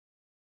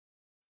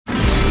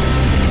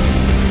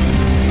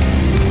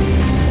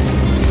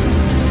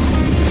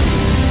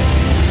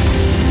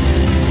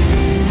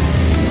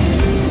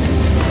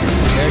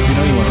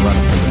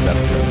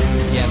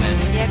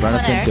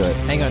into it.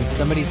 Hang on,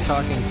 somebody's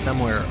talking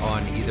somewhere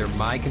on either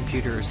my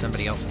computer or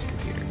somebody else's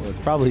computer. Well, it's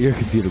probably your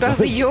computer. It's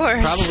probably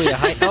yours.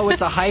 Probably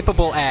it's a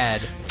Hypeable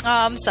ad. Oh,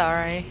 I'm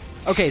sorry.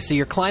 Okay, so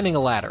you're climbing a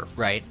ladder,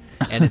 right?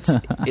 And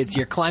it's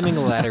you're climbing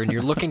a ladder and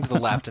you're looking to the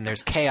left and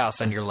there's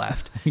chaos on your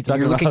left. And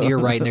you're looking to your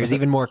right and there's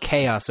even more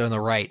chaos on the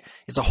right.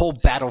 It's a whole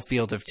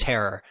battlefield of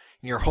terror.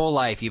 In your whole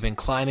life you've been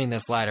climbing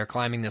this ladder,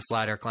 climbing this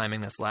ladder,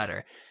 climbing this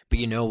ladder. But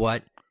you know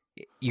what?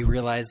 You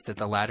realize that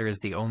the ladder is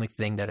the only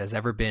thing that has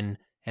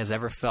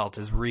ever felt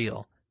as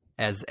real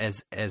as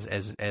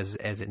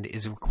it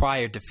is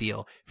required to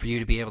feel for you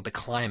to be able to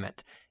climb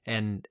it.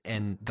 And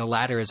the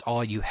ladder is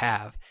all you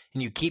have.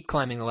 And you keep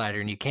climbing the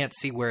ladder and you can't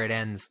see where it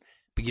ends.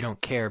 But you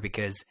don't care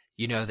because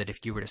you know that if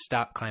you were to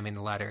stop climbing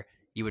the ladder,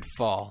 you would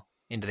fall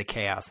into the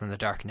chaos and the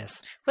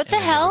darkness. What the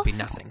hell? There would be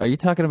nothing. Are you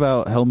talking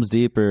about Helm's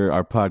Deep or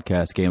our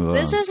podcast Game of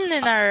Thrones? This isn't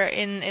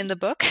in the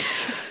book.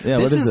 Yeah,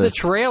 This what is this? the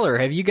trailer.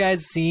 Have you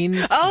guys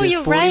seen? Oh, this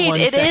you're right.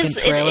 41-second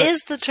trailer? It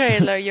is the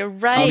trailer. You're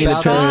right. The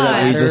About trailer the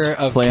that we ladder just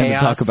of planned chaos.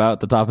 to talk about at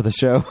the top of the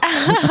show.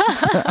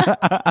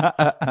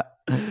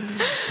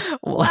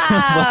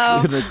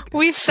 Wow. We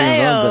Game of Thrones,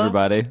 failed.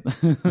 everybody.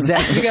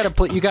 Zach,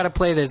 you gotta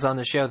play this on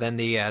the show then,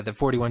 the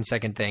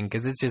 41-second thing,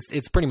 because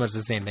it's pretty much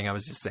the same thing I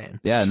was just saying.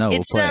 Yeah, no, we'll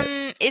It's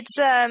play it. it's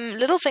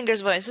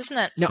Littlefinger's voice, isn't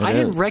it? No, It I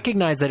didn't is.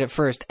 recognize that at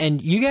first,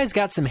 and you guys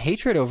got some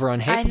hatred over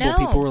on I Hateable. know.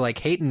 People were like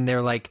hating.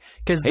 They're like,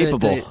 because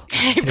Hateable.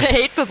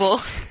 Hateable.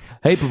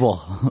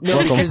 Hateable. No,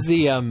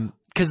 Welcome.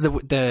 because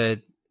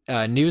the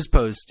news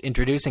post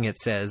introducing it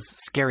says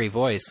scary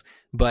voice,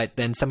 but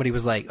then somebody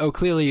was like, "Oh,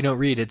 clearly you don't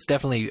read. It's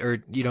definitely,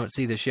 or you don't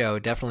see the show.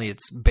 Definitely,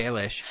 it's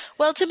Baelish."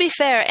 Well, to be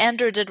fair,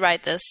 Andrew did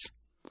write this.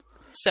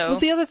 So Well,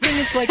 the other thing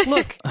is like,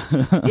 look,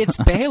 it's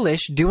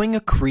Baelish doing a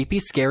creepy,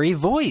 scary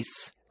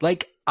voice.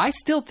 Like, I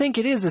still think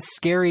it is a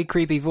scary,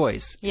 creepy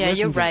voice. Yeah, Listen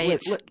you're to-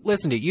 right.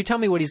 listen to it. You tell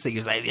me what he's thinking.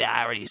 He's like, yeah,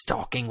 I already he's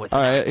talking with.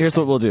 All an right, here's accent.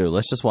 what we'll do.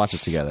 Let's just watch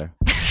it together.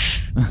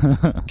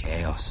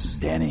 Chaos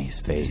Danny's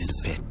is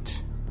face. in the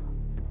pit.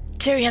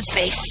 Tyrion's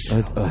face. Oh,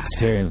 it's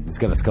Tyrion. He's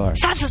got a scar.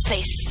 Sansa's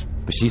face.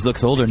 But she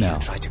looks older now.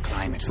 Try to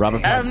climb it.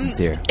 Robert Pattinson's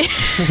here.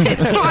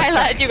 It's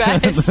Twilight, you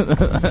guys.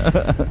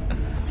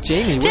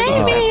 Jamie, look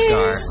at that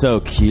star. So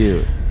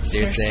cute.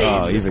 Seriously,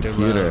 Oh, even sister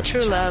cuter. love.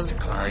 True love. To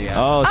climb.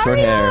 Oh, short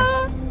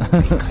hair.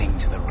 They cling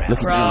to the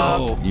raft.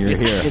 Rob. You're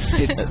it's, here.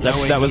 It's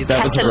snowing. that was He's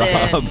that was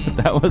Catalan. Rob.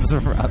 That was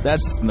Rob.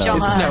 That's snow. John.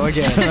 It's snow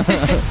again.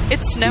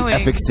 It's snowing.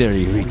 Epic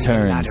City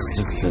returns.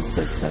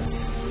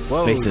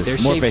 Whoa, Faces, they're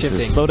more shape-shifting.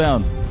 faces. Slow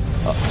down.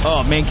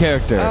 Oh, main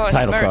character. Oh, a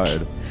Title smirk.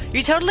 card.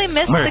 You totally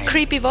missed the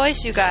creepy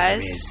voice, you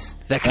guys.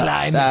 The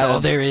climb is all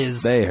there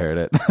is. They heard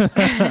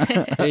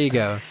it. There you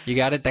go. You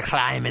got it. The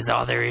climb is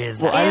all there is.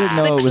 Well, I didn't It's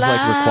know the it was like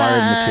required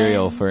climb.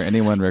 material for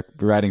anyone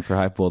writing for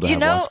Hypeable to You have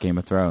know- watched Game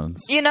of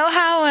Thrones. You know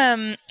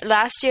how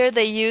last year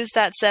they used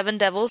that Seven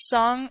Devils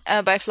song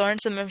by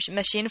Florence and the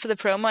Machine for the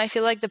promo? I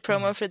feel like the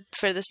promo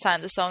for this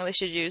time, the song they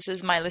should use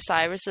is Miley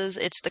Cyrus's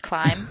 "It's the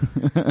Climb,"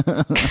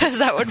 because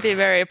that would be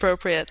very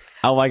appropriate.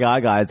 Oh my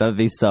god, guys, that would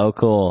be so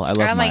cool. I love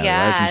Oh my Miley.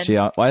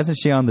 God. Why isn't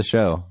she on the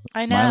show?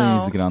 I Miley know.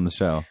 needs to get on the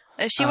show.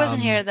 If she wasn't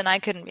here, then I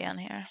couldn't be on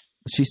here.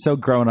 She's so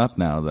grown up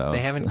now, though. They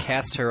haven't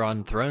cast her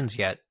on Thrones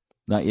yet.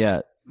 Not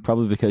yet.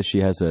 Probably because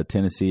she has a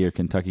Tennessee or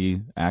Kentucky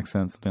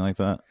accent, something like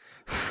that.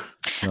 I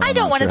I'm don't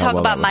not want to sure how talk well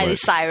about that would Miley work.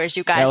 Cyrus,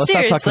 you Yeah, guys. let's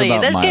stop talking Seriously,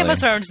 about there's Game Miley. of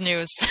Thrones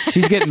news.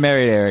 She's getting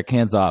married, Eric.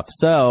 Hands off.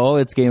 So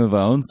it's Game of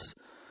Thrones.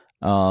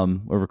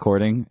 We're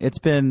recording. It's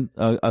been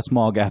a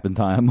small gap in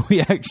time.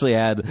 We actually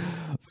had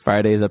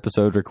Friday's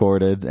episode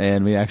recorded,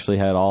 and we actually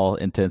had all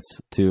intents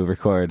to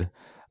record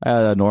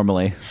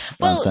normally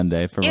on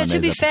Sunday for Monday's to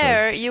be episode.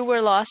 fair, you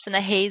were lost in a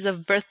haze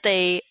of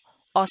birthday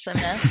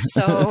awesomeness,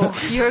 so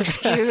you're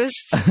excused.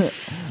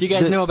 You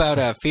guys know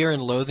about Fear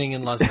and Loathing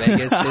in Las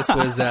Vegas? This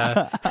was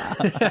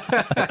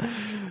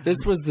this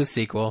was the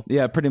sequel.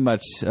 Yeah, pretty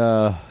much.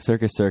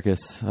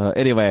 Circus.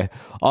 Anyway,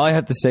 all I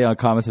have to say on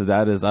comments of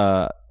that is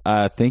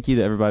thank you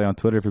to everybody on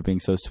Twitter for being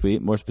so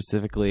sweet. More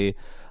specifically,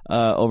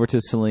 over to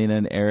Selena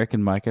and Eric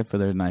and Micah for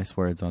their nice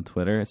words on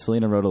Twitter.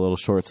 Selena wrote a little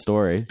short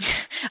story.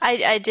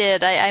 I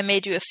did. I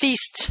made you a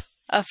feast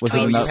of Was it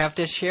tweets. enough? You have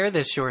to share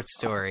this short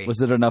story.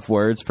 Was it enough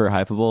words for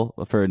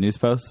Hypeable for a news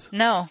post?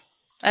 No,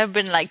 I've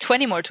been like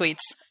 20 more tweets.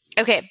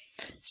 Okay,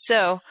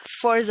 so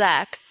for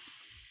Zach,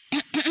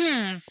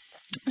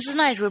 this is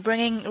nice. We're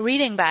bringing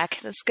reading back.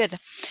 That's good.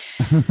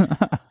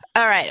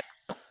 All right.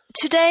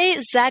 Today,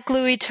 Zach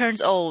Louis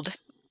turns old.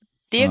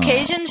 The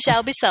occasion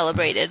shall be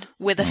celebrated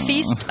with a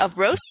feast of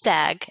roast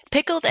stag,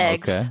 pickled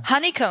eggs, Okay.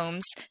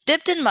 honeycombs,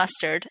 dipped in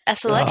mustard, a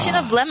selection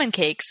of lemon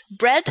cakes,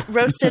 bread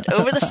roasted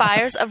over the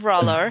fires of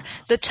Rollor,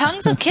 the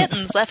tongues of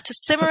kittens left to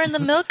simmer in the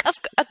milk of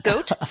a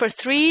goat for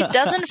 3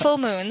 dozen full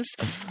moons,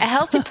 a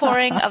healthy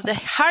pouring of the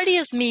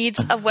heartiest meads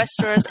of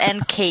Westeros,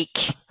 and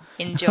cake.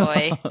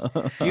 Enjoy.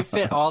 You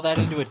fit all that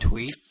into a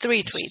tweet?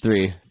 3 tweets.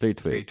 Three tweets.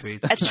 Three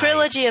tweets. A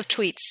trilogy of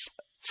tweets.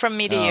 From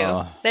me to you.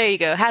 Oh. There you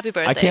go. Happy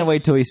birthday. I can't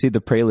wait till we see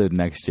the prelude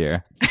next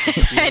year.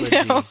 I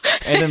know.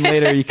 And then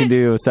later you can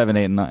do 7,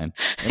 8, and 9.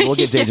 And we'll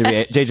get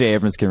J.J.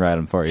 Abrams can write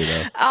them for you,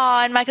 though.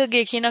 Oh, and Michael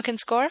Giacchino can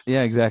score?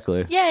 Yeah,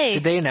 exactly. Yay.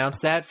 Did they announce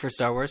that for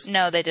Star Wars?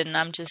 No, they didn't.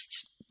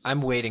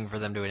 I'm waiting for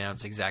them to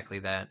announce exactly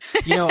that.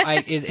 You know,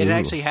 it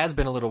actually has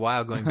been a little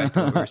while going back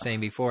to what we were saying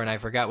before, and I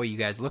forgot what you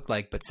guys looked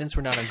like. But since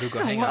we're not on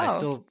Google Hangout, I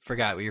still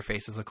forgot what your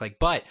faces look like.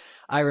 But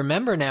I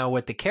remember now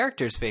what the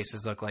characters'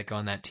 faces look like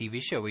on that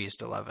TV show we used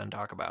to love and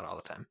talk about all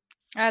the time.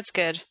 That's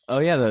good. Oh,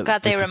 yeah.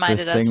 Glad they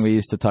reminded us. Thing we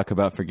used to talk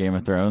about for Game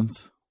of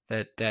Thrones.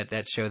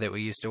 That show that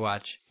we used to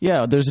watch.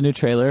 Yeah, there's a new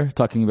trailer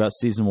talking about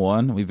season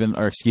 1.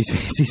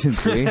 Season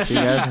 3. So you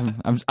guys,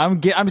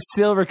 I'm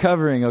still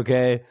recovering,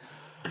 okay?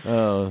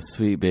 Oh,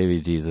 sweet baby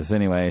Jesus.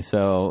 Anyway,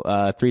 so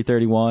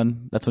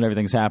 3/31, that's when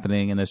everything's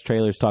happening, and this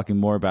trailer's talking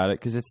more about it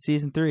because it's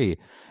season 3.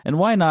 And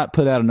why not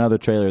put out another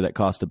trailer that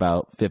cost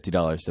about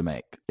 $50 to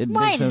make?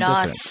 Why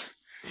not? Difference.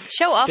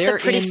 Show off the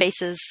pretty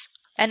faces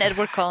and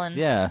Edward Cullen.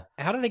 Yeah.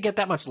 How do they get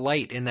that much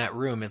light in that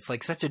room? It's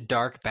like such a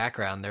dark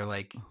background. They're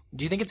like,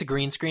 do you think it's a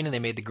green screen and they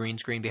made the green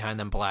screen behind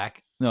them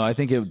black? No, I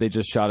think they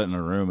just shot it in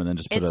a room and then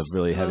just put a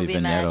really heavy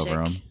vignette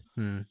over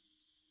them.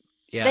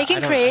 Yeah, they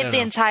can create the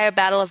entire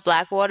Battle of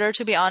Blackwater,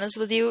 to be honest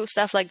with you.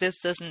 Stuff like this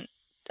doesn't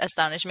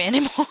astonish me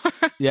anymore.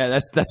 Yeah,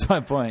 that's my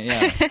point.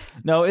 Yeah.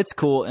 No, it's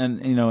cool. And,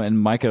 and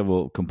Micah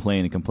will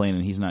complain,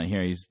 and he's not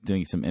here. He's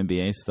doing some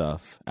NBA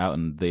stuff out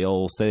in the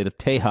old state of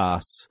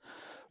Tejas.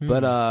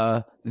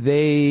 But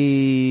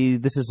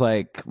this is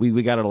like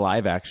we got a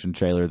live action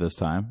trailer this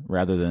time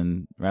rather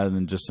than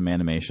just some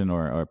animation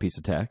or a piece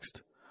of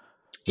text.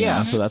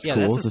 Yeah, so that's cool.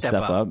 That's to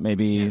step up.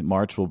 Maybe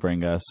March will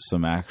bring us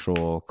some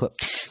actual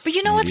clips. But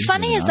what's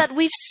funny is that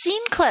we've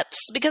seen clips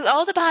because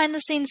all the behind the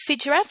scenes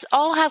featurettes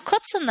all have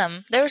clips in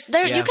them. You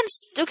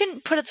can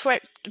put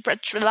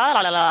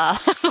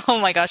oh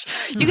my gosh,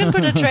 you can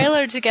put a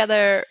trailer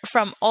together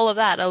from all of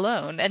that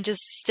alone and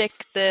just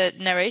stick the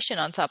narration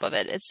on top of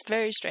it. It's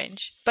very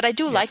strange, but I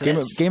do like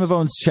this. Game of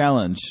Thrones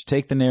challenge: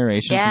 take the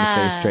narration from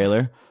the face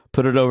trailer,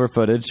 put it over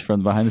footage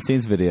from the behind the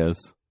scenes videos.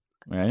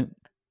 Right?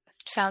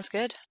 Sounds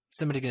good.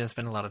 Somebody's going to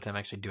spend a lot of time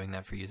actually doing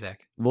that for you,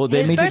 Zach. Well,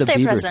 they made you the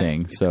Bieber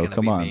thing, so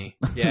come on. Me.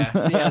 Yeah,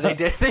 they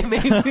did. They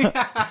made me.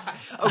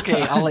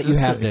 Okay, I'll let you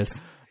have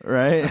this.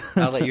 Right?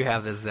 I'll let you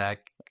have this,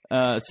 Zach.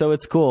 So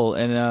it's cool.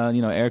 And,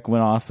 Eric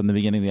went off in the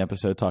beginning of the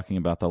episode talking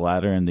about the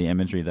ladder and the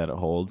imagery that it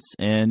holds.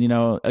 And,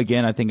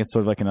 again, I think it's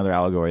sort of like another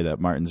allegory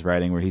that Martin's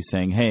writing where he's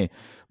saying, hey,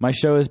 my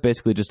show is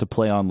basically just a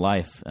play on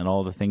life and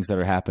all the things that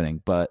are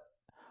happening. But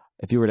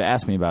if you were to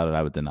ask me about it,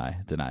 I would deny.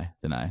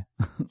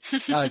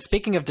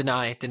 Speaking of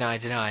deny,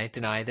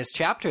 this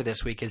chapter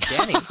this week is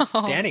Danny.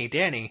 Danny,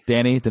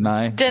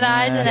 die.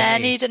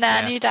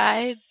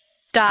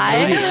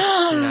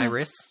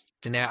 Daenerys.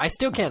 I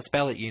still can't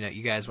spell it,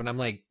 you guys. When I'm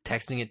like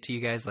texting it to you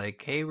guys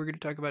like, hey, we're going to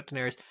talk about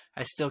Daenerys,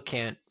 I still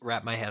can't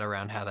wrap my head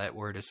around how that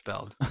word is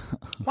spelled.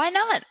 Why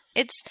not?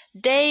 It's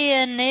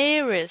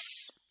Daenerys.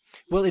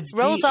 Well, it's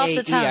rolls off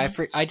the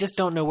tongue. I just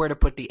don't know where to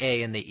put the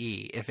A and the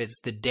E. If it's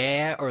the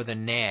da or the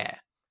na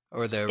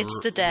or the it's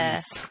the da.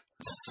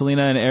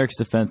 Selena, in Eric's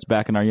defense,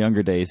 back in our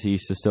younger days, he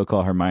used to still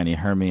call Hermione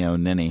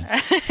Hermione.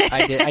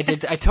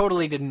 I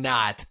totally did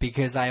not,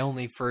 because I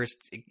only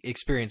first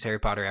experienced Harry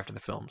Potter after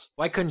the films.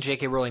 Why couldn't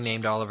J.K. Rowling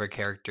named all of her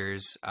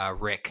characters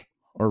Rick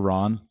or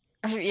Ron?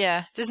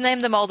 Yeah, just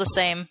name them all the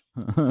same.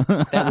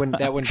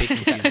 That wouldn't be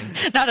confusing.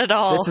 Not at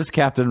all. This is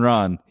Captain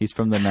Ron. He's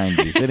from the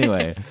 90s.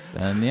 Anyway,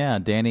 and yeah,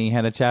 Danny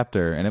had a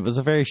chapter, and it was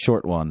a very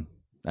short one,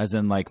 as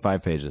in like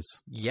 5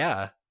 pages.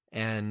 Yeah,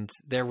 and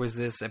there was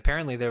this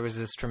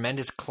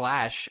tremendous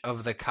clash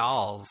of the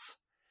Khals,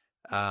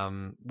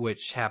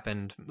 which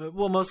happened,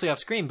 well, mostly off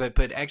screen, but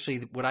actually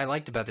what I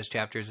liked about this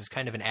chapter is it's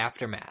kind of an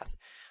aftermath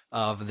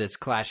of this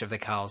clash of the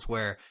Khals,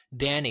 where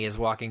Danny is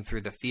walking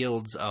through the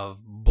fields of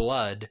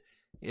blood.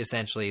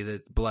 Essentially,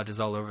 the blood is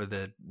all over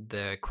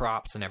the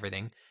crops and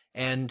everything.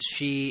 And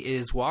she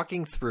is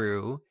walking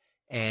through,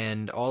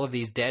 and all of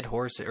these dead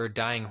horses or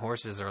dying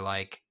horses are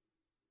like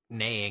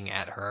neighing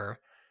at her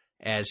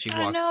as she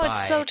walks by. I know,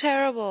 it's so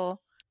terrible.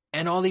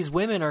 And all these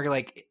women are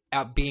like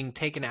being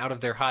taken out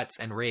of their huts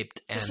and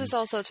raped. And this is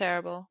also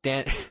terrible.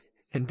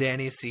 And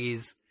Danny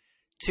sees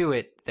to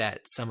it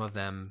that some of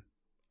them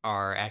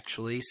are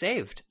actually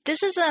saved.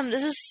 This is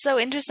so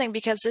interesting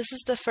because this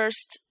is the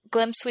first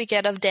glimpse we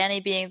get of Danny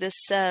being this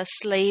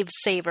slave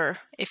saver,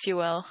 if you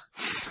will.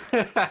 She's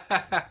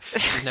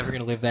never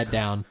going to live that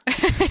down.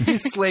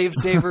 Slave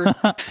saver.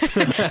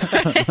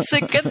 It's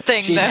a good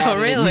thing,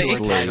 though, really.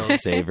 Slave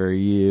saver,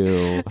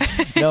 you.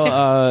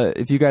 No,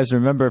 if you guys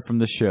remember from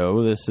the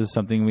show, this is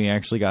something we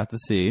actually got to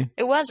see.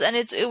 It was, and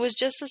it was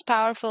just as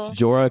powerful.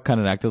 Jorah kind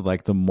of acted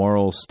like the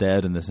moral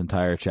stead in this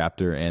entire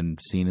chapter and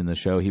scene in the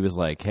show. He was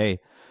like, hey,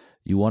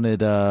 you wanted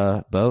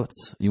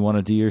boats? You want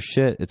to do your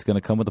shit? It's going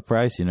to come with a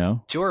price,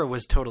 Jorah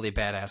was totally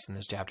badass in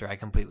this chapter. I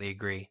completely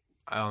agree.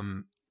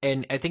 And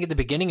I think at the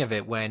beginning of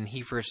it, when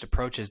he first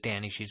approaches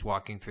Danny, she's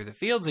walking through the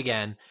fields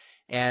again,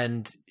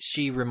 and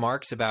she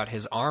remarks about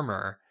his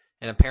armor.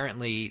 And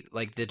apparently,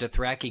 like, the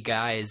Dothraki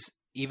guys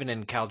even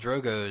in Khal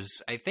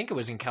Drogo's, I think it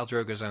was in Khal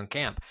Drogo's own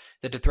camp,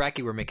 the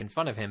Dothraki were making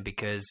fun of him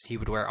because he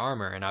would wear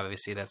armor, and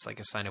obviously that's like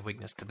a sign of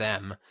weakness to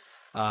them.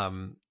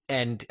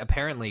 And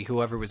apparently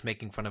whoever was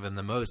making fun of him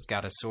the most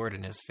got a sword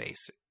in his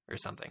face or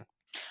something.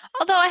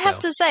 Although I have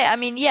to say, I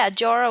mean, yeah,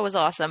 Jorah was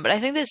awesome, but I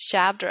think this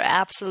chapter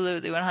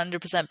absolutely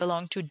 100%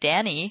 belonged to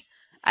Dany.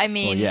 I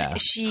mean,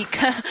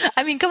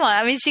 I mean, come on.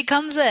 I mean, she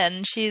comes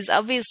in. She's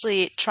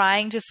obviously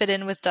trying to fit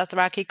in with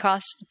Dothraki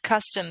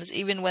customs,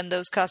 even when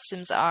those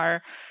customs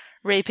are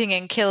raping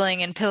and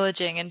killing and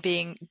pillaging and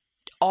being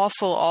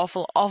awful,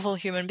 awful, awful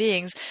human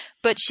beings.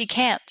 But she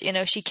can't. You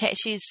know, she can't.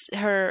 She's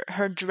her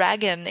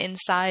dragon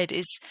inside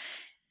is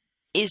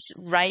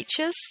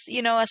righteous.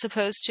 You know, as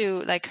opposed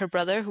to like her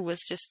brother, who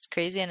was just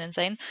crazy and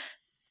insane.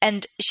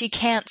 And she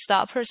can't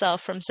stop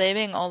herself from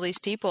saving all these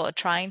people, or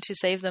trying to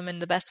save them in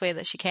the best way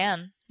that she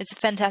can. It's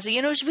fantastic.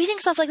 You know, just reading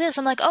stuff like this,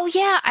 I'm like, oh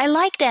yeah, I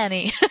like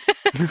Dany.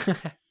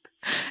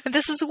 And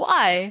this is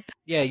why.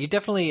 Yeah, you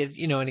definitely,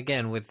 you know, and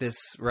again, with this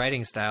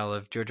writing style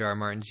of George R.R.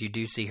 Martin's, you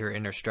do see her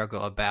inner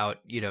struggle about,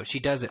 you know, she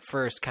does at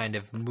first kind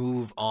of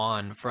move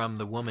on from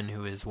the woman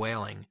who is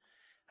wailing,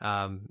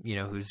 you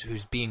know,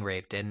 who's being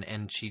raped,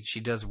 and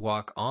she does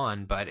walk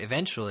on, but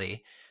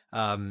eventually...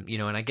 you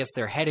know, and I guess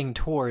they're heading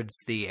towards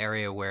the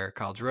area where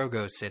Khal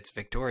Drogo sits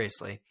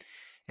victoriously,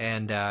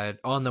 and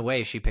on the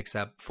way she picks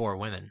up 4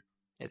 women.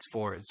 It's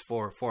four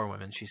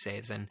women she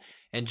saves, and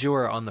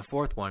Jorah on the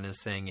 4th one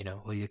is saying, you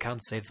know, well, you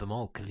can't save them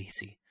all,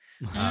 Khaleesi.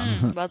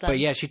 Well done. But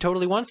yeah, she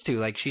totally wants to,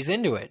 like, she's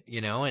into it,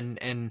 you know,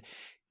 and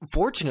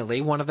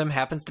fortunately one of them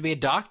happens to be a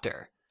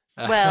doctor.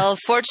 Well,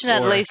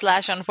 fortunately /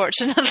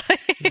 unfortunately.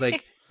 It's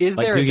like, is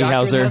there a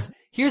doctor in this?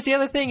 Here's the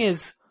other thing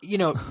is, you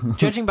know,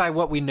 judging by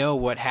what we know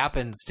what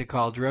happens to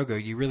Khal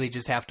Drogo, you really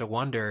just have to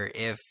wonder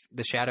if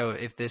this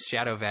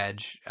Shadow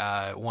Vag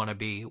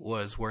wannabe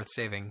was worth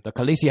saving. The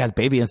Khaleesi has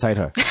baby inside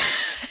her.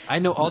 I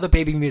know all the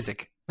baby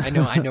music. I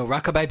know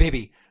Rockabye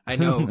Baby. I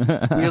know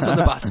Wheels on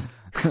the Bus.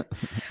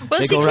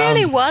 Well, she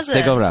clearly wasn't.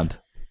 They go round.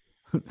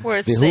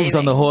 Worth the saving. hooves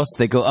on the horse,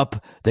 they go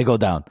up, they go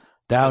down.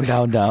 Down,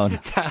 down, down.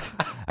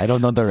 I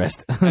don't know the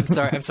rest. I'm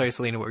sorry,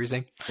 Selena, what were you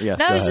saying? Yes,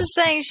 no, I was just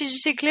saying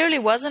she clearly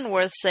wasn't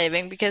worth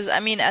saving, because, I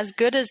mean, as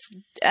good as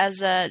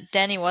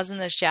Dany was in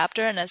this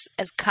chapter, and as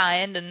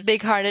kind and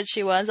big-hearted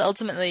she was,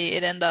 ultimately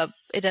it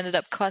ended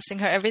up costing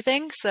her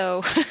everything,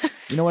 so...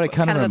 You know what it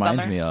kind of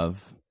reminds bummer. me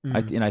of?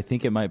 Mm-hmm. And I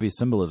think it might be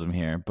symbolism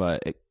here,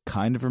 but it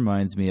kind of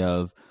reminds me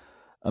of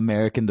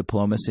American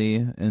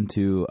diplomacy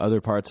into other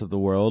parts of the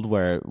world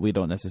where we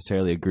don't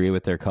necessarily agree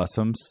with their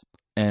customs.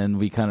 And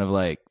we kind of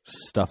like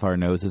stuff our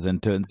noses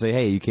into it and say,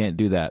 hey, you can't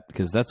do that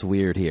because that's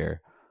weird here.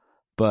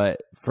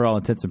 But for all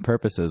intents and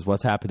purposes,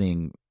 what's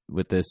happening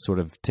with this sort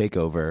of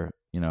takeover,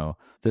 you know,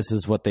 this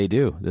is what they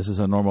do. This is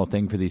a normal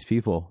thing for these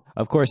people.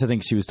 Of course, I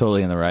think she was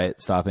totally in the right,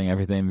 stopping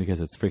everything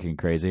because it's freaking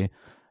crazy.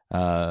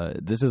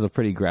 This is a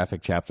pretty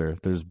graphic chapter.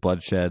 There's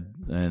bloodshed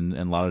in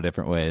a lot of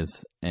different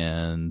ways.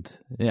 And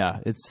yeah,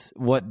 it's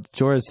what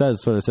Jorah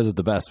sort of says it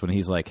the best when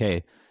he's like,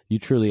 hey, you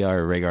truly are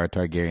Rhaegar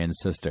Targaryen's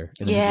sister.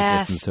 And then he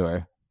just listens to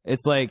her.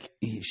 It's like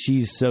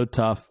she's so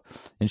tough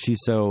and she's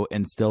so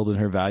instilled in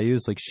her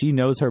values. Like she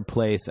knows her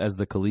place as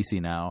the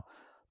Khaleesi now,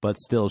 but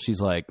still she's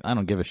like, I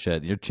don't give a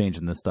shit. You're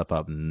changing this stuff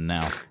up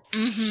now.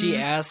 Mm-hmm. She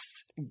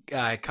asks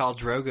Khal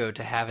Drogo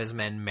to have his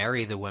men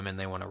marry the women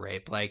they want to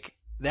rape. Like,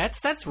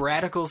 that's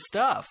radical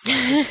stuff. Like,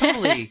 it's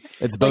totally...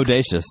 It's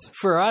bodacious.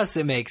 For us,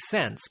 it makes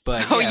sense,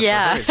 but for her,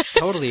 it's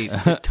totally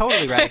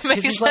radical.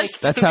 He's like,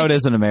 that's how it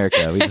is in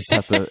America. We just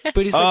have to...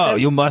 But he's like,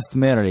 you must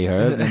marry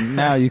her, and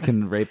now you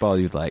can rape all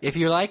you'd like. If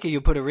you like it,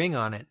 you put a ring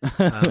on it.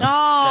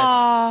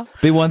 Aww.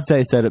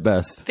 Beyonce said it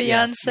best.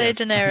 Beyonce, yes.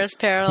 Daenerys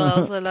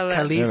parallels. I love it.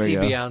 Khaleesi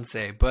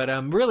Beyonce. But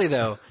really,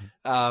 though...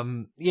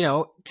 you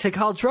know, to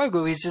Khal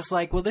Drogo, he's just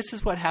like, well, this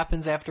is what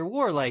happens after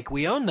war. Like,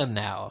 we own them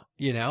now.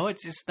 You know,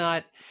 it's just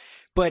not...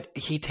 But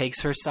he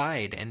takes her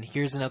side, and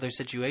here's another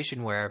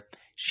situation where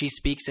she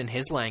speaks in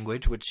his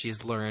language, which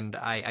she's learned.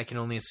 I can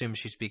only assume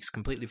she speaks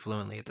completely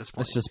fluently at this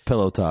point. It's just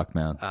pillow talk,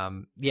 man.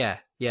 Yeah,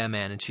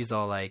 man. And she's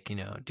all like, you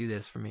know, do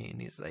this for me.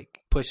 And he's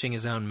like pushing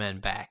his own men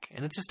back.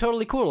 And it's just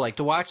totally cool, like,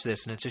 to watch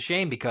this. And it's a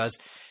shame because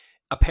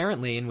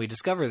apparently, and we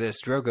discover this,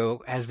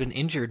 Drogo has been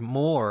injured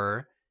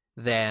more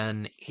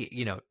than he,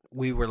 you know,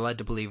 we were led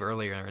to believe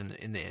earlier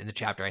in the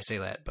chapter. I say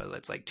that, but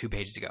it's like 2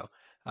 pages ago.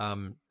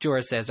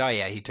 Jorah says, oh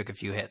yeah, he took a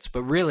few hits,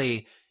 but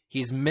really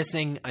he's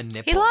missing a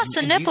nipple. He lost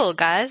a nipple,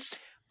 guys.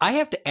 I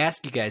have to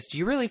ask you guys, do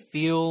you really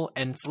feel,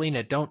 and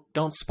Selena,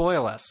 don't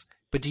spoil us,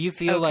 but do you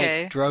feel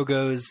like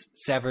Drogo's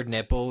severed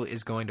nipple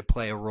is going to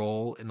play a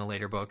role in the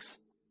later books?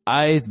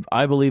 I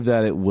believe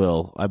that it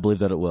will. I believe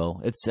that it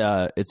will.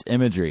 It's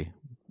imagery,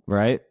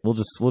 right? We'll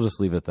just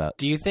leave it at that.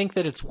 Do you think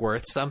that it's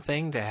worth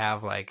something to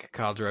have like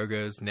Khal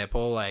Drogo's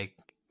nipple? Like,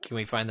 can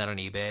we find that on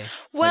eBay?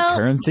 Well,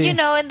 currency? You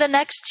know, in the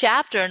next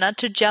chapter, not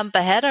to jump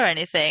ahead or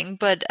anything,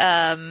 but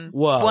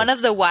one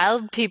of the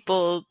wild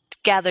people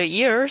gather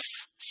ears,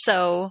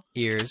 so...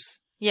 Ears?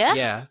 Yeah.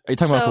 Yeah. Are you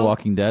talking about The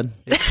Walking Dead?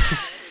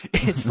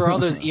 It's for all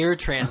those ear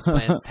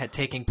transplants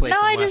taking place. No,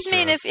 in I just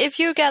mean Westeros. if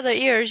you gather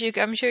ears,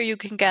 I'm sure you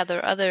can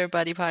gather other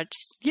body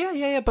parts.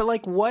 Yeah. But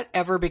like,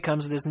 whatever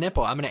becomes of this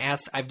nipple? I'm going to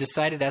ask. I've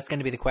decided that's going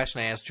to be the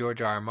question I asked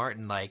George R. R.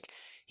 Martin. Like,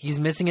 he's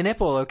missing a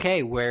nipple.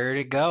 Okay, where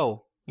did it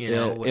go? You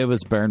know, it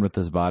was burned with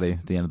his body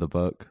at the end of the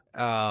book.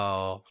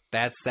 Oh,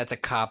 that's a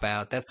cop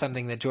out. That's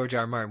something that George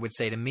R. R. Martin would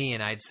say to me,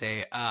 and I'd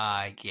say,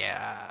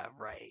 yeah,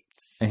 right.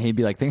 And he'd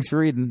be like, "Thanks for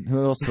reading.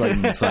 Who else do I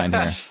need to sign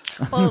here?"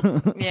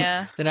 Well,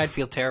 yeah. Then I'd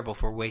feel terrible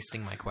for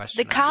wasting my question.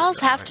 The cows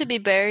have to be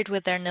buried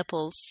with their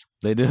nipples.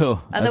 They do.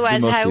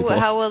 Otherwise, That's most people.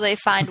 how will they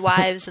find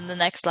wives in the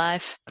next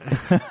life?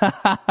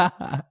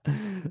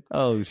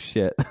 Oh,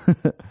 shit.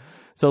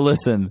 So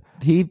listen,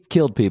 he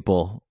killed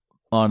people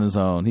on his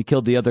own. He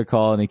killed the other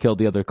Khal and he killed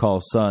the other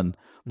Khal's son.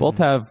 Both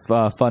have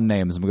fun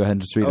names. I'm going to go ahead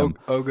and just read them.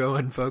 Ogo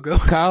and Fogo.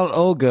 Khal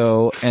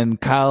Ogo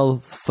and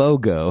Khal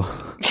Fogo.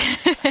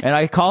 And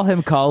I call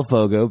him Khal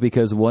Fogo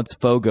because once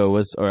Ogo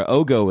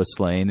was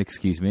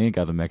slain,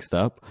 got them mixed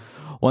up.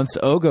 Once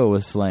Ogo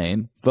was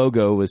slain,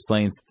 Fogo was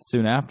slain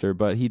soon after,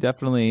 but he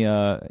definitely,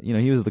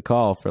 he was the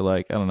Khal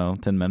for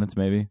 10 minutes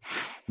maybe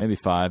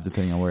 5,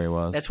 depending on where he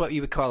was. That's what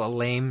you would call a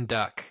lame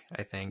duck,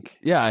 I think.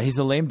 Yeah, he's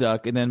a lame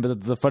duck. And then,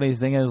 but the funny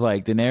thing is,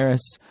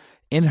 Daenerys,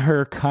 in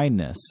her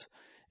kindness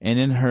and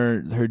in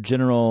her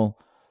general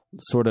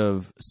sort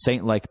of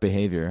saint-like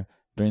behavior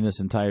during this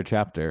entire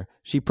chapter,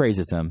 she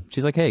praises him.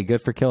 She's like, hey,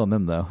 good for killing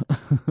them, though.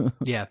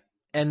 Yeah.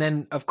 And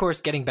then, of course,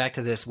 getting back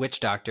to this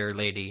witch doctor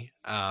lady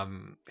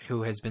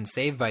who has been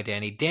saved by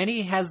Dany.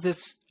 Dany has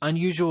this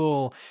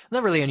unusual,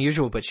 not really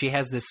unusual, but she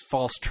has this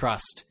false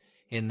trust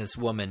in this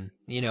woman,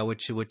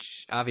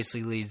 which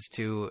obviously leads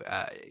to,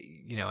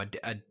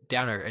 a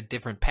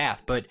different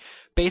path. But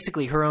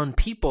basically her own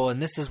people,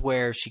 and this is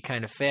where she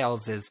kind of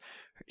fails, is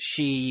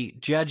she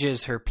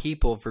judges her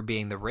people for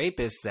being the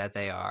rapists that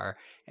they are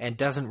and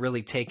doesn't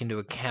really take into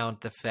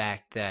account the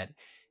fact that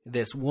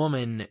this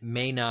woman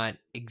may not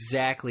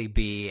exactly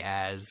be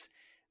as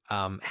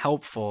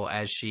helpful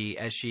as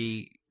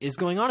she is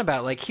going on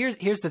about. Like, here's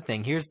the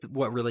thing. Here's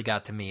what really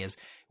got to me is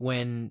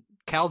when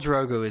Khal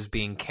Drogo is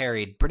being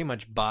carried pretty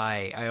much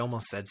by, I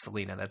almost said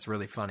Selena, that's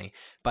really funny,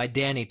 by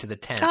Dany to the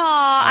tent. Oh,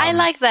 I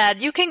like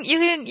that. You can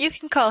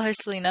call her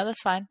Selena.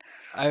 That's fine.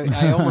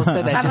 I almost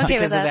said that I'm just okay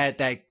because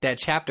with of that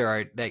chapter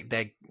art,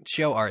 that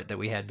show art that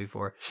we had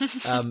before.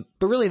 But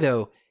really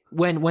though,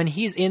 when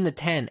he's in the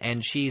tent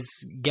and she's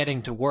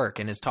getting to work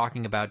and is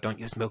talking about don't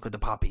use milk of the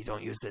poppy,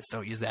 don't use this,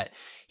 don't use that,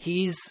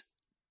 he's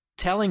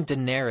telling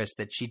Daenerys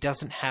that she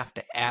doesn't have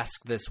to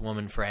ask this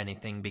woman for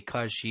anything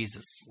because she's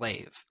a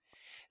slave.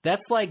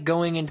 That's like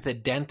going into the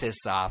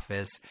dentist's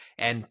office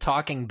and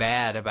talking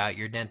bad about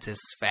your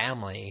dentist's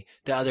family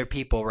to other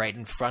people right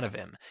in front of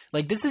him.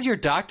 Like, this is your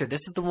doctor.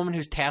 This is the woman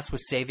who's tasked with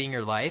saving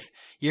your life.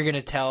 You're going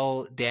to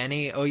tell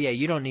Dany, oh yeah,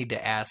 you don't need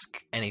to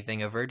ask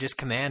anything of her. Just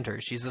command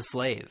her. She's a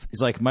slave. He's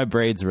like, my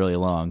braid's really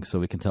long, so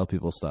we can tell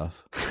people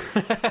stuff.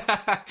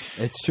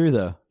 It's true,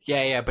 though.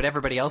 Yeah, but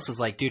everybody else is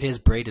like, dude, his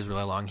braid is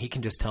really long. He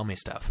can just tell me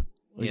stuff.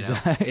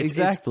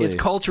 Exactly. It's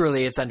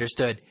culturally, it's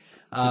understood.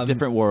 It's a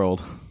different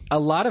world. A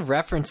lot of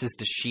references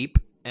to sheep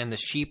and the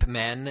sheep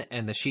men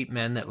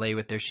that lay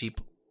with their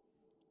sheep.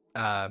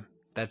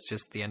 That's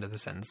just the end of the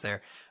sentence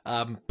there.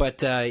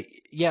 But a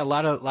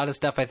lot of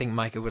stuff I think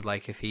Micah would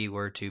like if he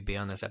were to be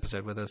on this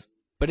episode with us.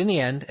 But in the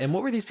end, and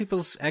what were these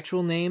people's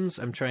actual names?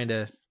 I'm trying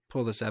to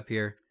pull this up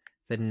here.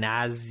 The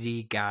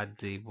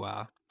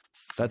Nazigadiwa.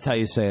 That's how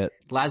you say it.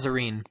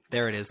 Lazarine.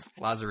 There it is.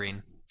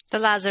 Lazarine. The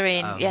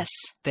Lazarine, yes.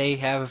 They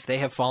have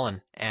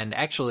fallen. And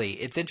actually,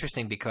 it's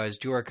interesting because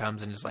Jorah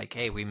comes and is like,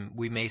 hey, we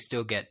may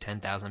still get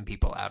 10,000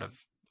 people out of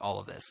all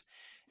of this.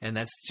 And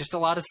that's just a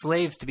lot of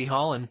slaves to be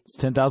hauling. It's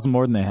 10,000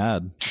 more than they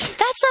had.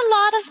 That's a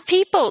lot of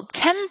people.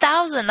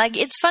 10,000. Like,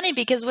 it's funny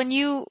because when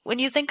you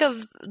think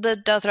of the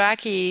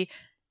Dothraki,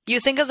 you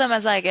think of them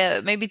as like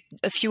maybe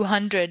a few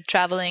hundred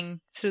traveling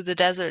through the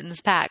desert in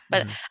this pack.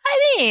 But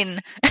I mean,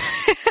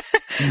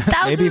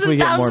 thousands and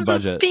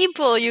thousands of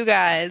people, you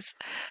guys.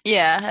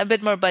 Yeah, a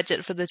bit more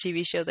budget for the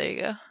TV show. There you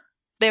go.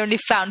 They only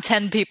found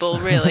 10 people,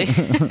 really.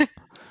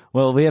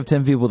 Well, we have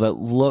 10 people that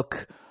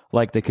look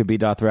like they could be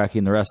Dothraki,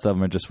 and the rest of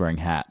them are just wearing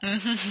hats.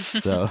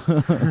 So,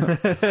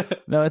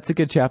 no, it's a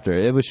good chapter.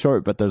 It was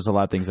short, but there's a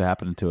lot of things that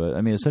happened to it.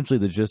 I mean, essentially,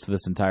 the gist of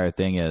this entire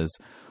thing is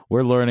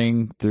we're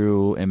learning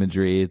through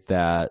imagery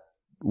that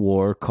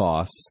war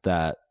costs,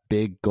 that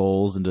big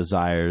goals and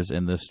desires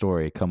in this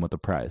story come with a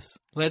price.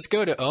 Let's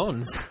go to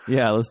owns.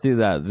 Yeah, let's do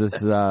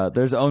that.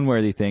 There's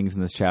own-worthy things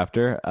in this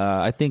chapter.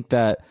 I think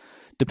that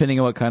depending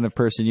on what kind of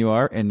person you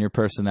are and your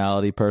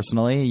personality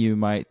personally, you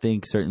might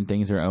think certain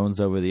things are owns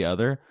over the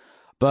other.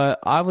 But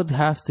I would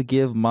have to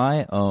give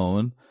my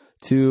own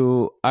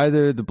to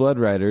either the Blood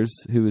Riders,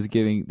 they were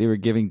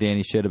giving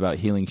Dany shit about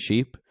healing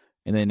sheep,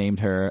 and they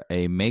named her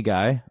a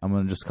Magi. I'm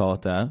going to just call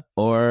it that.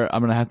 Or I'm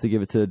going to have to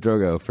give it to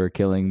Drogo for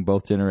killing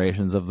both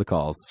generations of the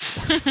Khals.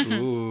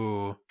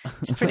 Ooh.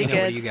 It's pretty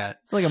good. What do you got?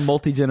 It's like a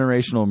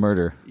multi-generational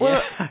murder.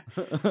 Well,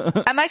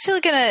 I'm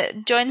actually going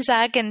to join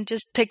Zach and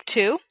just pick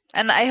 2.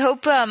 And I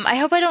hope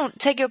I don't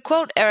take your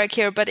quote, Eric,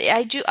 here, but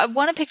I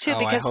want to pick two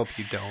because I hope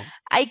you don't.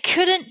 I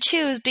couldn't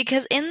choose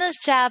because in this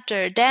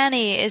chapter,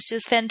 Dany is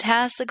just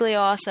fantastically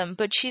awesome,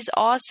 but she's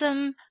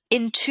awesome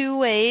in two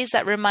ways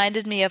that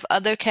reminded me of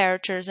other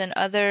characters in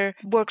other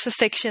works of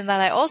fiction that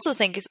I also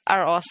think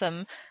are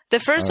awesome. The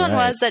first one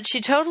was that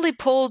she totally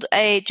pulled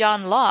a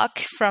John Locke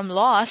from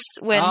Lost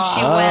when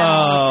she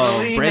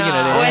went. Bringing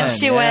it in. When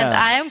she went,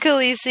 I am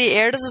Khaleesi,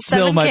 heir to the Still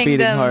Seven my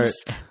beating heart.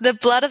 Kingdoms, the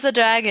blood of the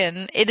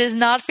dragon. It is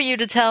not for you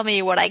to tell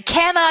me what I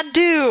cannot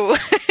do.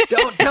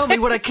 Don't tell me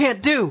what I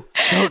can't do.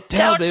 Don't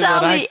tell me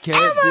what I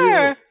can't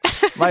ever.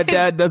 do. My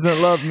dad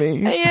doesn't love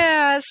me.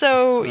 Yeah,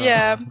 so,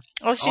 yeah.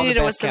 All she All the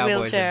needed was best the cowboys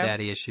wheelchair. have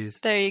daddy issues.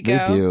 There you go.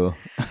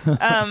 They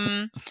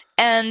do.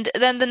 And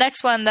then the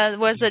next one that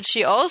was that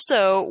she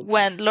also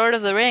went Lord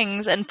of the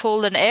Rings and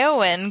pulled an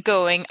Éowyn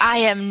going, I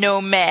am no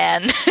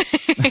man.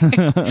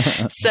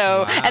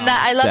 So, and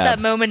I love that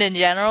moment in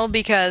general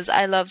because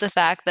I love the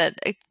fact that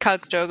Khal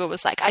Drogo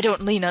was like, I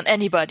don't lean on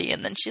anybody.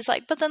 And then she's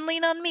like, but then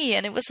lean on me.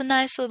 And it was a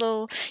nice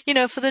little,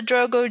 for the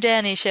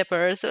Drogo-Dany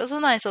shippers, it was a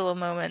nice little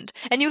moment.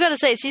 And you gotta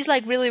say, she's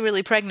like really,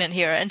 really pregnant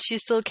here and she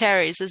still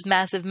carries this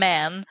massive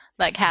man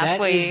like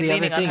halfway that is the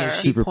leaning other thing, on her.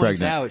 She Super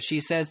points pregnant. out, she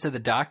says to the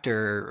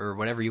doctor or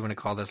whatever you want to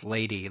call this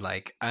lady,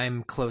 like,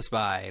 I'm close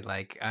by,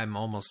 like, I'm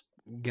almost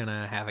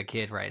gonna have a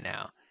kid right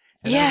now.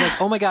 And I was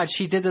like, oh my god,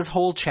 she did this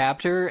whole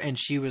chapter and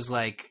she was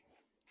like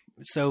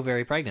so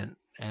very pregnant.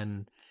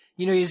 And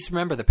you just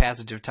remember the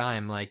passage of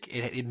time, like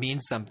it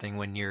means something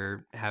when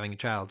you're having a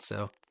child,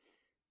 so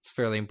it's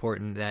fairly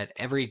important that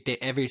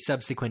every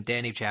subsequent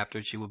Dany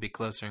chapter she will be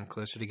closer and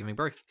closer to giving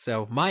birth.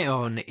 So my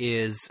own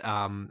is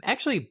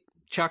actually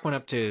chalk one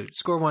up to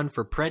score one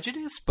for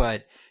prejudice,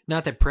 but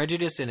not that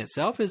prejudice in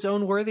itself is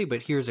own-worthy,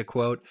 but here's a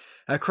quote.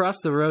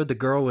 Across the road, the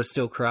girl was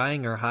still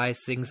crying, her high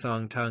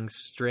sing-song tongue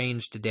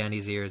strange to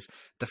Dany's ears.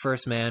 The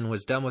first man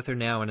was done with her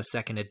now, and a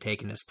second had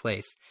taken his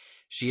place.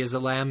 She is a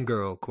lamb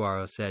girl,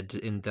 Quaro said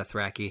in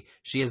Dothraki.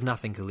 She is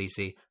nothing,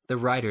 Khaleesi. The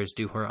riders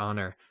do her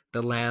honor.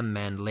 The lamb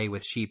men lay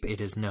with sheep,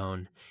 it is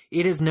known.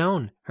 It is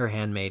known, her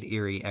handmaid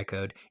Eerie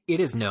echoed. It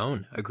is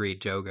known,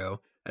 agreed Drogo,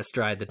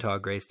 astride the tall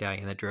grey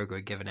stallion that Drogo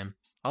had given him.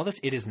 All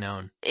this, it is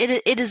known. It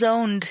is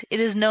owned.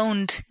 It is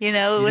known.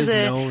 It was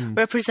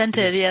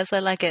represented. Yes, I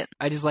like it.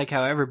 I just like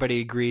how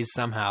everybody agrees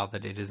somehow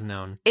that it is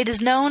known. It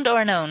is known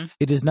or known.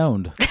 It is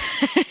known.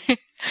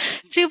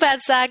 Too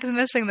bad Zach is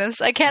missing this.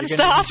 I can't You're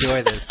stop. Gonna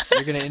enjoy this.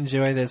 You're gonna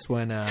enjoy this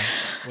when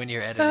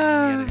you're editing in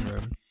the editing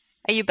room.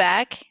 Are you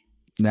back?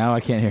 Now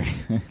I can't hear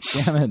you.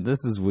 Damn it,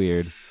 this is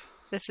weird.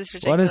 This is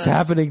ridiculous. What is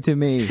happening to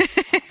me?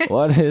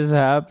 What is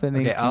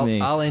happening to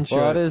me? I'll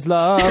intro What it. is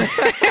love?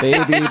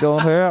 Baby,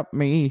 don't hurt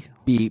me.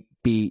 Beep,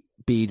 beep,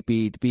 beep,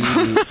 beep, beep,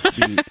 beep,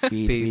 beep,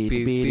 beep,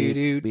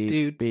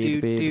 beep,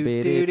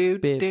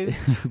 beep, beep.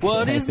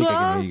 What is I think I can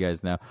love? hear you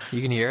guys now.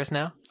 You can hear us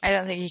now? I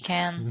don't think he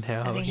can.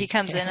 No, I think he he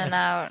comes in and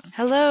out.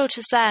 Hello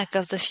to Zach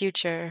of the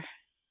future.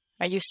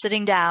 Are you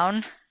sitting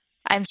down?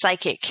 I'm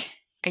psychic.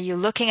 Are you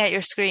looking at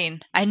your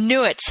screen? I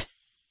knew it.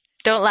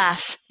 Don't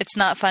laugh. It's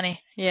not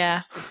funny.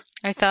 Yeah,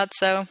 I thought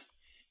so.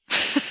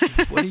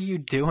 What are you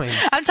doing?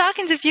 I'm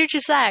talking to future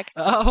Zach.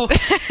 Oh.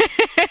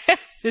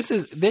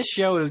 This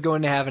show is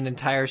going to have an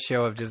entire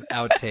show of just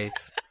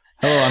outtakes.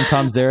 Hello, I'm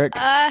Tom Zarek.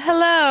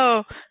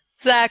 Hello,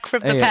 Zach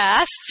from the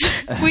past.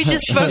 We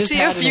just spoke Just to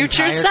your had an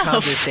future entire self.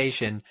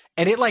 Conversation,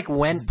 and it like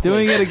went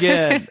Doing it places.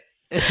 again.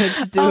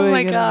 It's doing Oh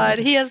my it. god,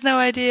 he has no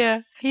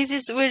idea. We're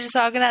just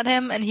talking at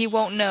him and he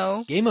won't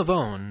know. Game of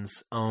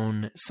Owns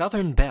own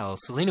Southern Belle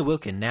Selena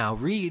Wilkin now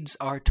reads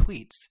our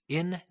tweets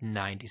in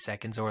 90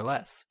 seconds or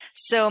less.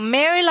 So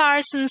Mary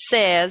Larson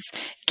says,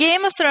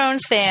 Game of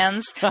Thrones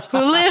fans who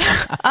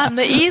live on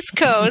the East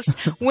Coast,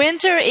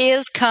 winter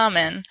is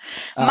coming.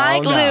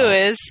 Mike no.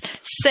 Lewis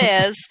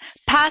says,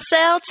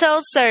 Parcell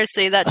told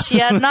Cersei that she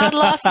had not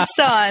lost a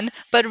son,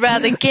 but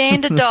rather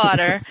gained a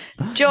daughter.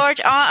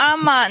 George R.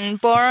 Martin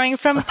borrowing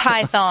from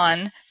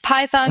Python.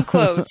 Python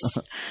quotes.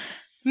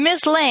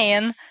 Miss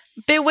Lane,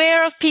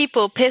 beware of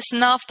people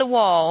pissing off the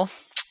wall.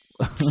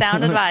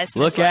 Sound advice,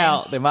 Miss Look Lane.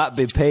 out. They might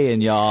be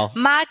paying y'all.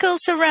 Michael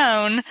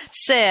Cerrone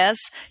says,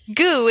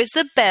 Goo is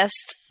the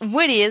best,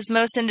 wittiest,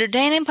 most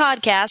entertaining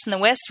podcast in the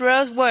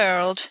Westeros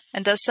world,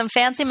 and does some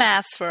fancy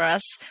maths for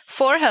us.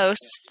 4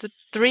 hosts, the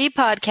 3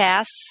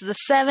 podcasts, the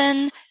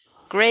 7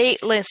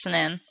 great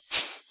listening.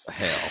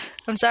 Hell.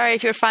 I'm sorry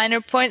if your finer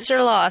points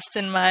are lost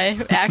in my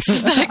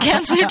accent that I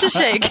can't seem to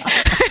shake.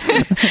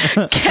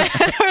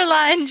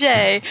 Caroline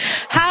J.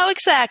 How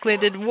exactly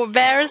did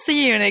Varys the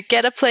eunuch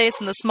get a place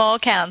in the small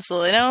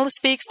council? It only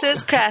speaks to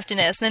his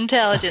craftiness and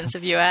intelligence,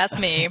 if you ask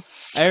me.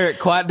 Eric,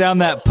 quiet down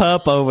that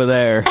pup over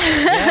there.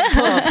 That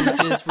pup is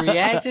just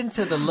reacting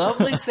to the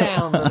lovely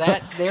sounds of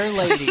that there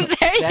lady.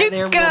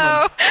 There you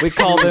go. Woman. We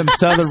call them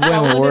Southern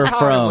women Stolen we're his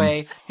heart from.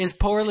 away, his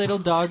poor little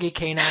doggy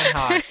canine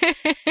heart.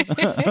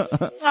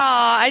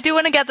 Aw, I do do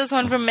want to get this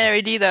one from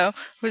Mary D, though,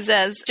 who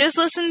says,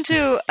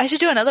 I should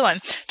do another one.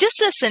 Just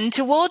listen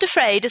to Walder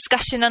Frey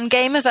discussion on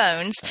Game of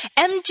Owns.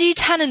 MG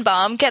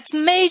Tannenbaum gets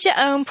major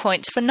own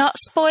points for not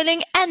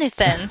spoiling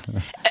anything.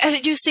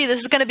 You see,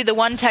 this is going to be the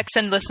one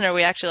Texan listener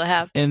we actually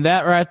have. And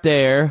that right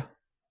there,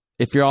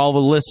 if you're all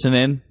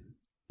listening,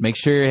 make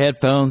sure your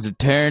headphones are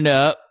turned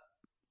up,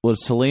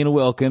 was Selena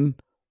Wilkin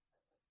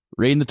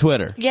reading the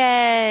Twitter.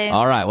 Yay.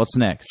 All right, what's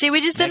next? See, we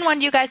just didn't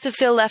want you guys to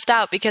feel left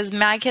out because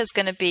Mag is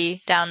going to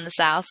be down in the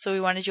South, so we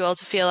wanted you all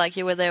to feel like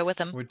you were there with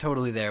him. We're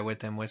totally there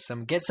with him.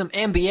 Get some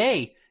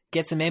NBA.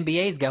 Get some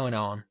MBAs going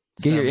on.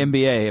 Get your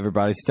MBA,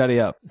 everybody. Study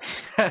up.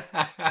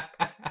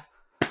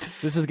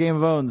 This is Game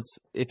of Owns.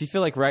 If you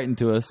feel like writing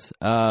to us,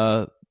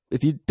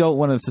 if you don't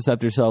want to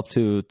suscept yourself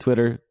to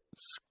Twitter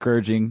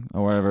scourging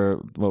or whatever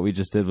what we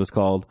just did was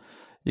called,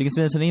 you can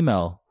send us an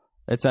email.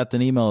 It's at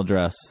an email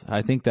address.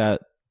 I think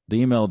that the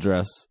email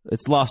address,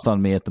 it's lost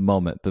on me at the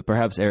moment, but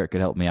perhaps Eric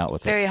could help me out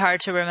with it. Very hard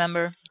to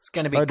remember. It's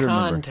going to be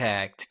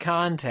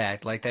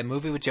contact, like that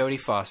movie with Jodie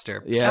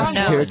Foster. Yes,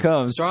 here it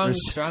comes.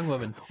 Strong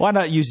woman. Why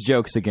not use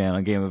jokes again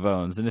on Game of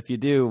Owns? And if you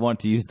do want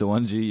to use the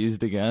ones you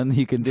used again,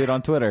 you can do it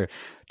on Twitter.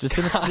 Just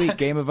send us a tweet,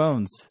 Game of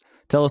Owns.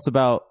 Tell us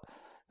about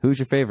who's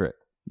your favorite.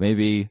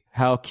 Maybe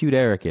how cute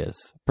Eric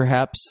is.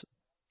 Perhaps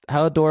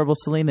how adorable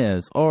Selena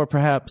is. Or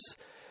perhaps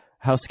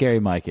how scary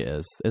Micah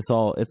is. It's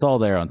all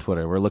there on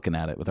Twitter. We're looking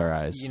at it with our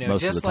eyes.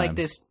 Most just of the like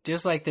time.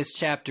 just like this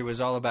chapter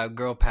was all about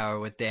girl power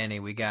with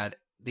Danny, we got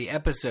the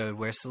episode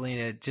where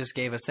Selena just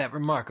gave us that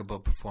remarkable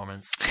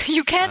performance.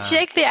 You can't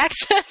shake the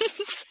accent.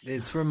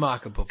 It's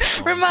remarkable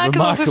performance.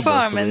 Remarkable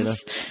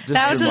performance.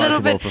 Now it's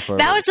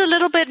a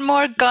little bit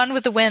more Gone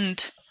with the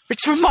Wind.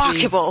 It's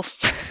remarkable.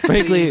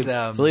 Frankly,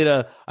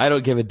 Selena, I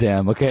don't give a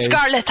damn, okay?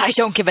 Scarlett, I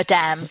don't give a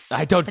damn.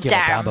 I don't give a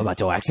damn about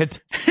your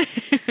accent.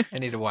 I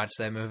need to watch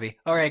that movie.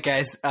 All right,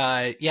 guys.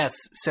 Yes,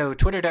 so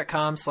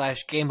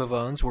twitter.com/Game of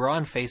Owns. We're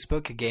on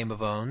Facebook, Game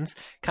of Owns.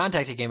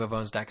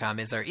 Contact@gameofowns.com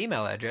is our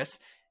email address.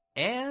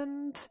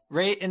 And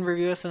rate and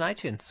review us on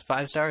iTunes.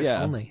 5 stars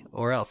only,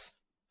 or else.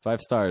 5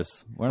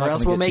 stars. Or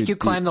else we'll make you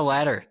climb the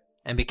ladder.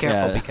 And be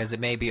careful because it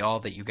may be all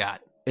that you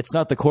got. It's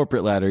not the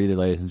corporate ladder either,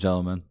 ladies and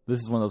gentlemen. This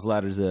is one of those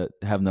ladders that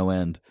have no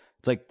end.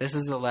 It's like this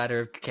is the ladder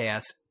of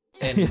chaos.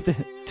 And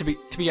to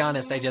be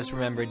honest, I just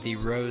remembered the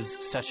Rose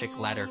Suchik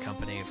Ladder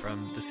Company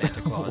from the Santa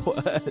Claus.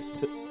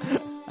 What?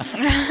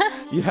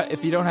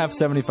 If you don't have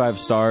 75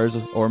 stars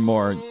or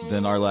more,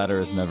 then our ladder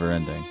is never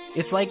ending.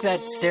 It's like that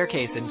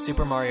staircase in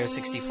Super Mario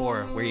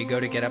 64 where you go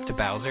to get up to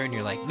Bowser and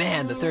you're like,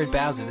 man, the third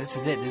Bowser, this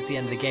is it, this is the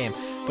end of the game.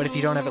 But if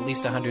you don't have at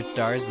least 100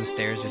 stars, the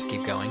stairs just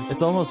keep going.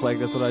 It's almost like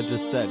that's what I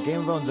just said.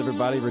 Game of Owns,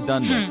 everybody,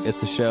 redundant.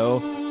 It's a show.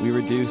 We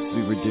reduced,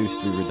 we were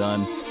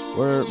done.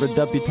 We're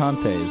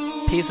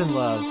redubutantes. Peace and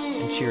love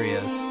and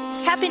Cheerios.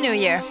 Happy New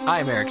Year.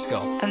 I'm Eric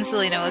Skull. I'm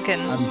Selena Wilkin.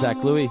 I'm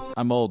Zach Louie.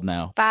 I'm old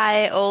now.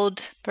 Bye,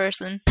 old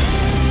person.